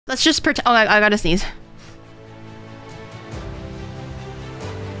Let's just pretend. Oh, I gotta sneeze.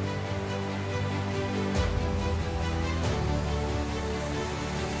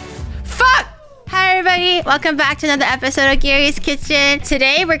 Fuck! Hi everybody, welcome back to another episode of Gary's Kitchen.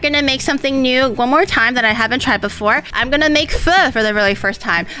 Today we're gonna make something new one more time that I haven't tried before. I'm gonna make pho for the really first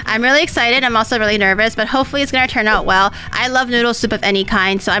time. I'm really excited, I'm also really nervous, but hopefully it's gonna turn out well. I love noodle soup of any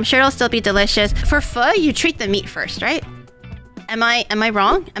kind, so I'm sure it'll still be delicious. For pho, you treat the meat first, right? Am I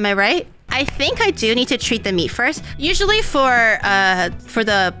wrong? Am I right? I think I do need to treat the meat first. Usually for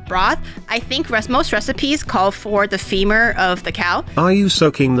the broth, I think most recipes call for the femur of the cow. Are you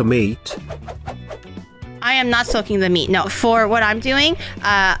soaking the meat? I am not soaking the meat. No, for what I'm doing,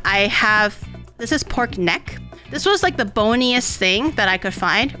 this is pork neck. This was like the boniest thing that I could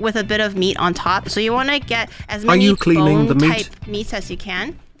find with a bit of meat on top. So you want to get as many bone-type meats as you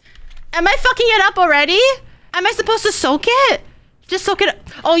can. Am I fucking it up already? Am I supposed to soak it? Just soak it.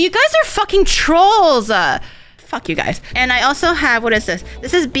 Oh, you guys are fucking trolls. Fuck you guys. And I also have, what is this?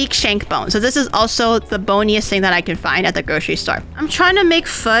 This is beak shank bone. So this is also the boniest thing that I can find at the grocery store. I'm trying to make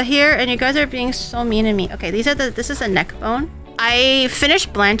pho here and you guys are being so mean to me. Okay, this is a neck bone. I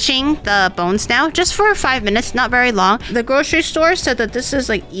finished blanching the bones now, just for 5 minutes, not very long. The grocery store said that this is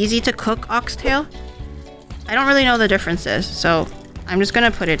like easy to cook oxtail. I don't really know the differences, so I'm just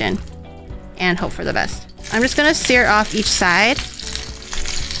gonna put it in and hope for the best. I'm just gonna sear off each side,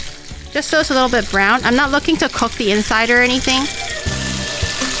 just so it's a little bit brown. I'm not looking to cook the inside or anything.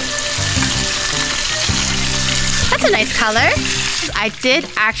 That's a nice color. I did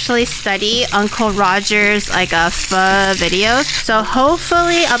actually study Uncle Roger's pho videos, so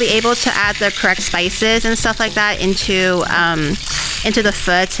hopefully I'll be able to add the correct spices and stuff like that into the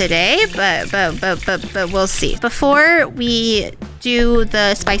pho today, but we'll see. Before we do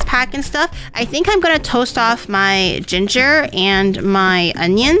the spice pack and stuff, I think I'm gonna toast off my ginger and my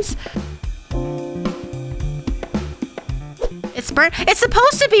onions. It's burnt. It's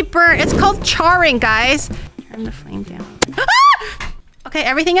supposed to be burnt. It's called charring, guys. Turn the flame down. Ah! Okay,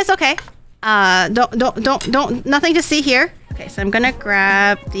 everything is okay. Nothing to see here. Okay, so I'm gonna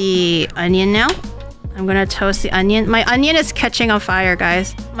grab the onion now. I'm gonna toast the onion. My onion is catching on fire,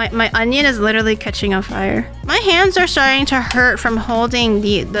 guys. My onion is literally catching on fire. My hands are starting to hurt from holding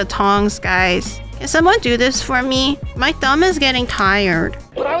the tongs, guys. Can someone do this for me? My thumb is getting tired.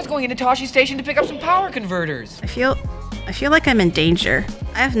 But I was going into Toshi Station to pick up some power converters. I feel like I'm in danger.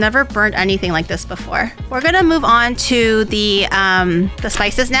 I have never burnt anything like this before. We're gonna move on to the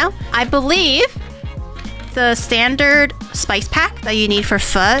spices now. I believe the standard spice pack that you need for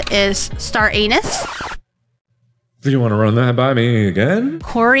pho is star anise. Do you want to run that by me again?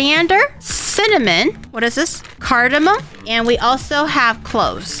 Coriander, cinnamon, what is this? Cardamom, and we also have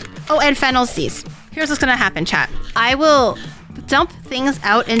cloves. Oh, and fennel seeds. Here's what's gonna happen, chat. I will dump things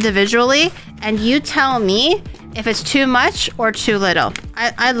out individually, and you tell me if it's too much or too little.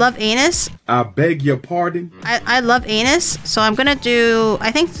 I love anise. I beg your pardon? I love anise, so I'm gonna do,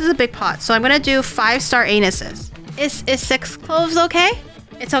 I think this is a big pot, so I'm gonna do 5-star anises. Is 6 cloves okay?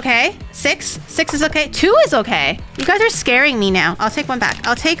 It's okay? 6 is okay? 2 is okay. You guys are scaring me now. I'll take one back.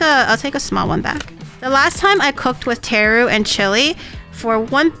 I'll take a small one back. The last time I cooked with teru and chili, for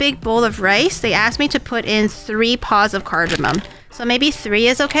one big bowl of rice, they asked me to put in 3 paws of cardamom. So maybe 3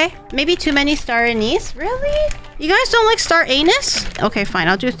 is okay? Maybe too many star anise? Really? You guys don't like star anise? Okay, fine.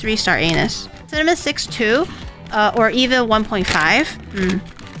 I'll do 3-star anise. Cinnamon 6 too, or even 1.5.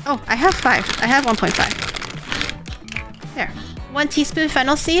 Oh, I have 5. I have 1.5. There. 1 teaspoon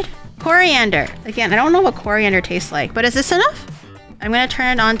fennel seed. Coriander. Again, I don't know what coriander tastes like, but is this enough? I'm gonna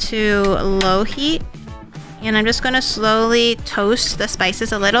turn it on to low heat, and I'm just gonna slowly toast the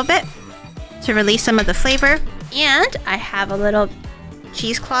spices a little bit to release some of the flavor. And I have a little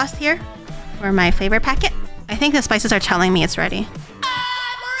cheesecloth here for my flavor packet. I think the spices are telling me it's ready.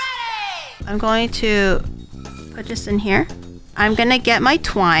 I'm going to put this in here. I'm gonna get my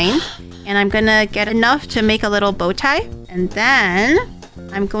twine and I'm gonna get enough to make a little bow tie. And then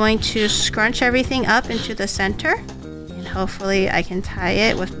I'm going to scrunch everything up into the center. And hopefully I can tie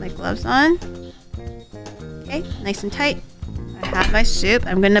it with my gloves on. Okay, nice and tight. I have my soup.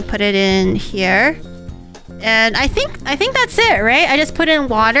 I'm gonna put it in here. And I think that's it, right? I just put in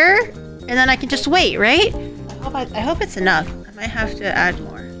water and then I can just wait, right? I hope it's enough. I might have to add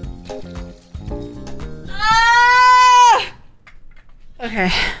more. Ah! Okay,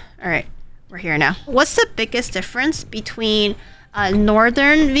 all right, we're here now. What's the biggest difference between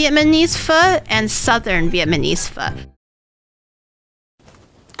northern Vietnamese pho and southern Vietnamese pho?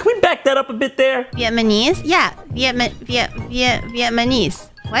 Can we back that up a bit there? Vietnamese? Yeah, Vietnamese.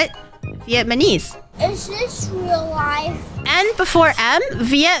 What? Vietnamese. Is this real life? N before M?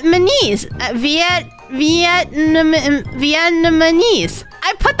 Vietnamese. Vietnamese.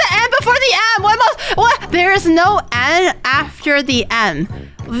 I put the N before the M. What? There is no N after the M.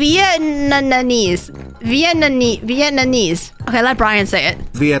 Vietnamese. Vietnamese. Okay, let Brian say it.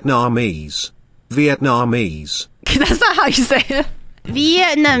 Vietnamese. Vietnamese. That's not how you say it.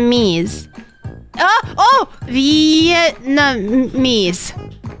 Vietnamese. Vietnamese.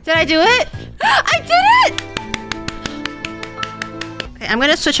 Did I do it? I did it! Okay, I'm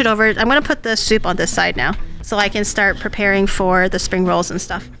gonna switch it over. I'm gonna put the soup on this side now, so I can start preparing for the spring rolls and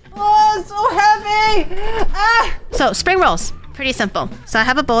stuff. Oh, it's so heavy! Ah! So, spring rolls. Pretty simple. So I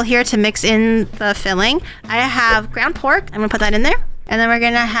have a bowl here to mix in the filling. I have ground pork. I'm gonna put that in there. And then we're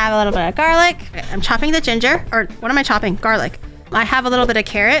gonna have a little bit of garlic. Okay, I'm chopping the ginger. Or, what am I chopping? Garlic. I have a little bit of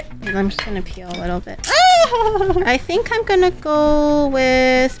carrot. And I'm just gonna peel a little bit. I think I'm gonna go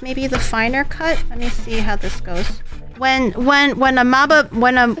with maybe the finer cut. Let me see how this goes. When a mama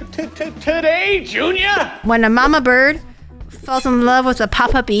bird falls in love with a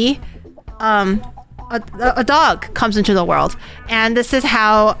papa bee, a dog comes into the world, and this is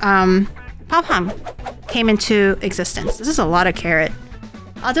how Pom-Pom came into existence. This is a lot of carrot.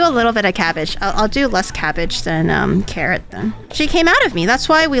 I'll do a little bit of cabbage. I'll do less cabbage than carrot then. She came out of me. That's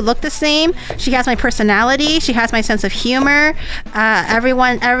why we look the same. She has my personality. She has my sense of humor.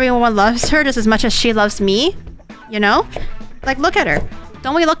 Everyone loves her just as much as she loves me. You know? Like, look at her.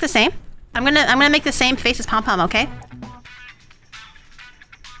 Don't we look the same? I'm gonna make the same face as Pom-Pom, okay?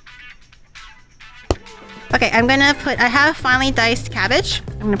 Okay, I have finely diced cabbage.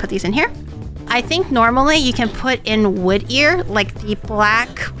 I'm gonna put these in here. I think normally you can put in wood ear, like the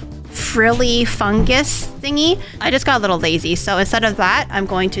black frilly fungus thingy. I just got a little lazy, so instead of that, I'm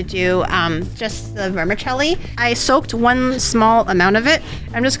going to do just the vermicelli. I soaked one small amount of it.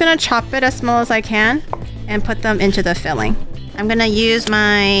 I'm just gonna chop it as small as I can and put them into the filling. I'm gonna use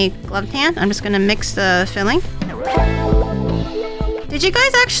my gloved hand. I'm just gonna mix the filling. Did you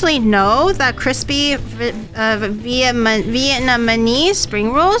guys actually know that crispy Vietnamese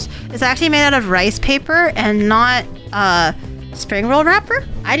spring rolls is actually made out of rice paper and not spring roll wrapper?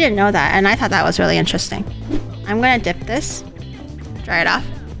 I didn't know that, and I thought that was really interesting. I'm gonna dip this, dry it off.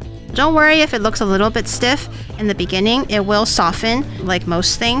 Don't worry if it looks a little bit stiff in the beginning. It will soften like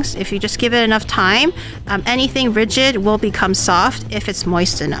most things. If you just give it enough time, anything rigid will become soft if it's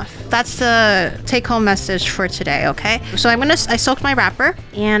moist enough. That's the take-home message for today, okay? So I soaked my wrapper,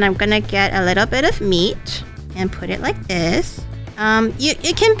 and I'm gonna get a little bit of meat and put it like this.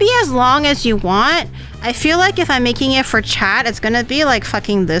 It can be as long as you want. I feel like if I'm making it for chat, it's gonna be like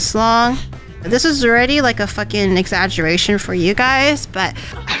fucking this long. This is already like a fucking exaggeration for you guys, but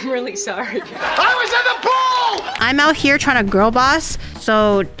I'm really sorry. I was in the pool! I'm out here trying to girl boss,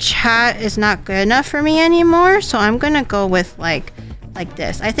 so chat is not good enough for me anymore. So I'm gonna go with like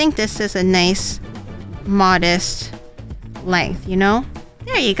this. I think this is a nice, modest length, you know?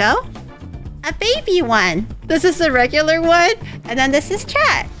 There you go. A baby one. This is the regular one, and then this is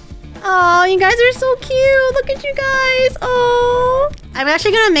chat. Oh, you guys are so cute. Look at you guys. Oh. I'm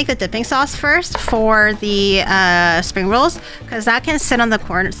actually gonna make the dipping sauce first for the spring rolls, because that can sit on the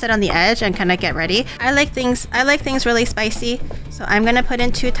corner, sit on the edge, and kind of get ready. I like things really spicy, so I'm gonna put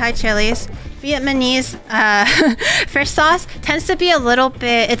in 2 Thai chilies. Vietnamese fish sauce tends to be a little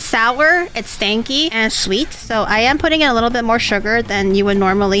bit, it's sour, it's stanky, and sweet. So I am putting in a little bit more sugar than you would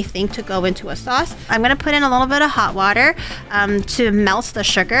normally think to go into a sauce. I'm gonna put in a little bit of hot water to melt the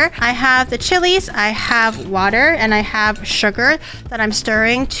sugar. I have the chilies, I have water, and I have sugar that I'm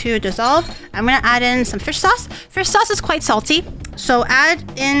stirring to dissolve. I'm gonna add in some fish sauce. Fish sauce is quite salty, so add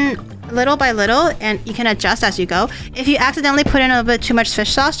in little by little, and you can adjust as you go. If you accidentally put in a little bit too much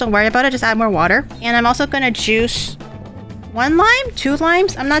fish sauce, don't worry about it, just add more water. And I'm also gonna juice 1 lime, 2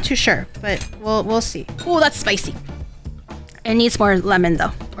 limes, I'm not too sure, but we'll see. Oh, that's spicy. It needs more lemon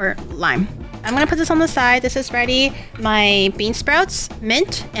though, or lime. I'm gonna put this on the side. This is ready. My bean sprouts,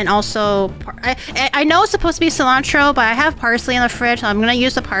 mint, and also I know it's supposed to be cilantro, but I have parsley in the fridge, so I'm gonna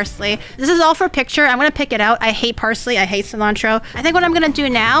use the parsley. This is all for picture. I'm gonna pick it out. I hate parsley. I hate cilantro. I think what I'm gonna do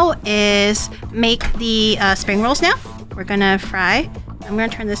now is make the spring rolls now. We're gonna fry. I'm gonna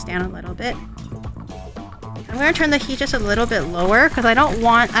turn this down a little bit. I'm gonna turn the heat just a little bit lower because I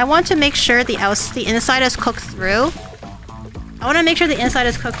want to make sure the inside is cooked through. I want to make sure the inside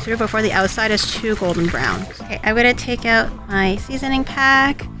is cooked through before the outside is too golden brown. Okay, I'm going to take out my seasoning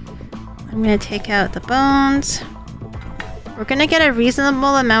pack. I'm going to take out the bones. We're going to get a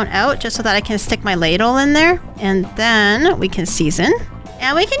reasonable amount out just so that I can stick my ladle in there. And then we can season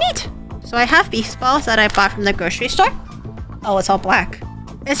and we can eat. So I have beef balls that I bought from the grocery store. Oh, it's all black.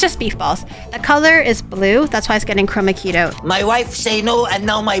 It's just beef balls. The color is blue. That's why it's getting chroma keyed out. My wife say no, and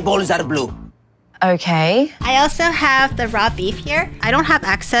now my balls are blue. Okay. I also have the raw beef here. I don't have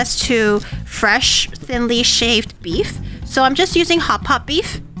access to fresh, thinly shaved beef, so I'm just using hot pot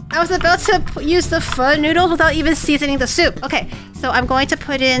beef. I was about to use the pho noodles without even seasoning the soup. Okay, so I'm going to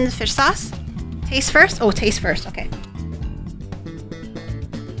put in fish sauce. Taste first? Oh, taste first. Okay.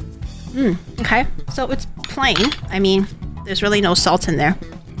 Okay, so it's plain. I mean, there's really no salt in there.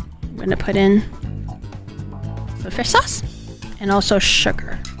 I'm gonna put in the fish sauce and also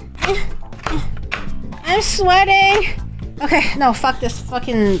sugar. I'm sweating. Okay, no, fuck this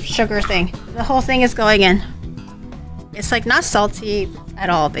fucking sugar thing. The whole thing is going in. It's like not salty at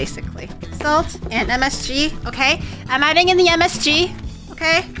all, basically. Salt and MSG, okay? I'm adding in the MSG,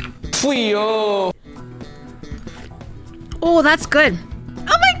 okay? Oh, that's good. Oh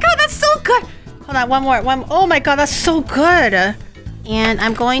my god, that's so good. Hold on, one more. Oh my god, that's so good. And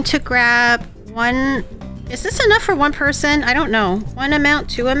I'm going to grab one. Is this enough for one person? I don't know. One amount,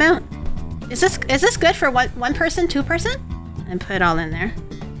 two amount? Is this good for one person, two person? And put it all in there.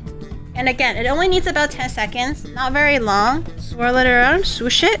 And again, it only needs about 10 seconds. Not very long. Swirl it around,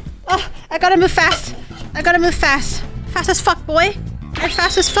 swoosh it. Oh, I gotta move fast. I gotta move fast. Fast as fuck, boy. I'm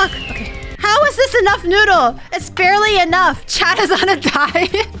fast as fuck. Okay. How is this enough noodle? It's barely enough. Chad is on a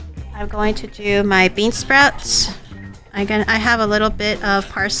diet. I'm going to do my bean sprouts. I have a little bit of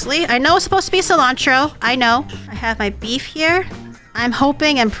parsley. I know it's supposed to be cilantro. I know. I have my beef here. I'm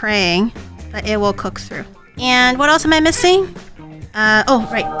hoping and praying that it will cook through. And what else am I missing? Oh,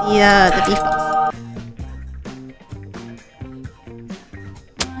 right, the beef balls.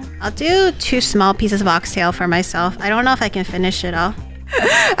 I'll do 2 small pieces of oxtail for myself. I don't know if I can finish it all.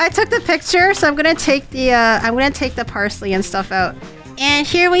 I took the picture, so I'm gonna take the parsley and stuff out. And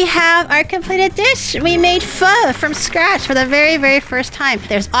here we have our completed dish. We made pho from scratch for the very, very first time.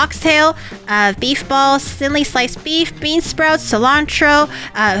 There's oxtail, beef balls, thinly sliced beef, bean sprouts, cilantro,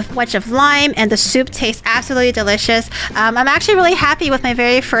 a wedge of lime, and the soup tastes absolutely delicious. I'm actually really happy with my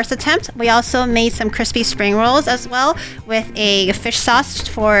very first attempt. We also made some crispy spring rolls as well with a fish sauce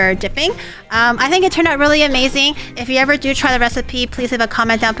for dipping. I think it turned out really amazing. If you ever do try the recipe, please leave a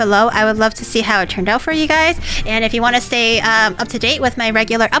comment down below. I would love to see how it turned out for you guys. And if you want to stay up to date with my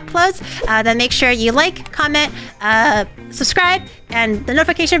regular uploads, then make sure you like, comment, subscribe, and the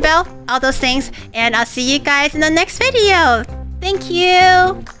notification bell, all those things. And I'll see you guys in the next video. Thank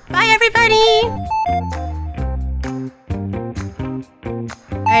you. Bye, everybody.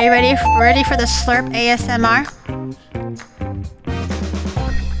 Are you ready for the slurp ASMR?